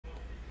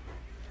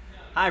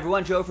Hi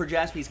everyone, Joe for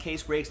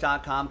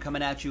JaspysCaseBreaks.com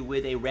coming at you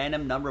with a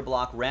random number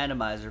block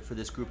randomizer for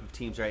this group of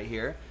teams right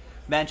here.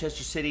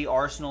 Manchester City,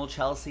 Arsenal,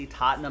 Chelsea,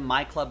 Tottenham,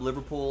 my club,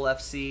 Liverpool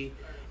FC,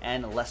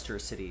 and Leicester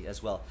City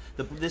as well.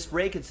 This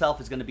break itself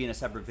is going to be in a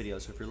separate video,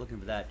 so if you're looking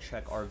for that,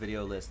 check our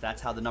video list.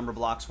 That's how the number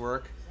blocks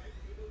work.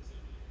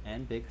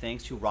 And big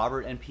thanks to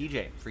Robert and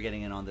PJ for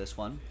getting in on this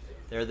one.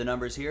 There are the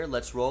numbers here.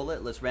 Let's roll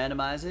it. Let's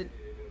randomize it.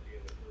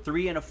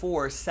 3 and a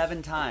 4,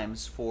 7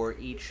 times for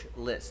each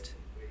list.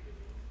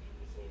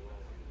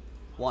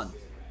 1,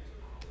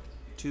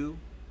 2,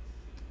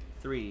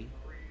 3,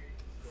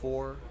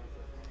 4,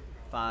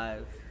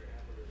 5,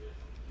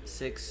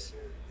 6,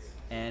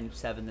 and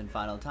 7th and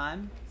final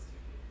time.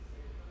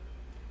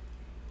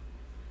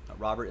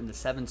 Robert in the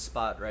 7th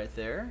spot right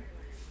there.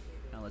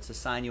 Now let's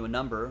assign you a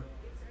number.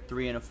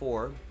 3 and a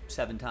 4,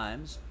 7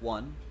 times.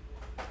 1,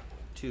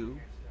 2,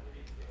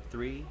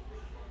 3,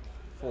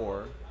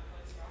 4,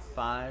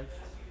 5,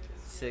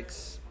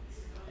 6,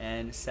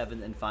 and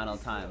 7th and final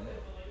time.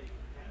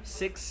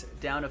 6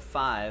 down to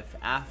 5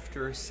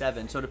 after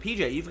 7. So to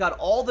PJ, you've got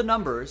all the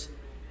numbers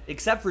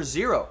except for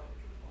 0.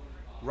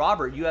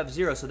 Robert, you have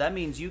 0, so that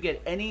means you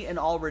get any and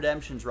all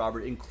redemptions,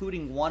 Robert,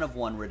 including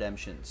 1-of-1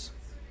 redemptions.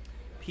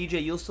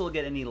 PJ, you'll still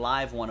get any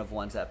live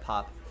 1-of-1s that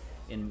pop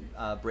in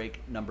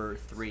break number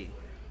 3.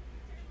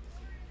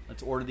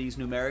 Let's order these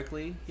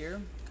numerically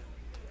here.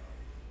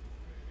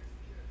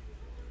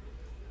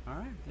 All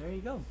right, there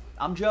you go.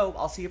 I'm Joe.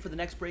 I'll see you for the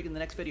next break in the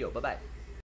next video. Bye-bye.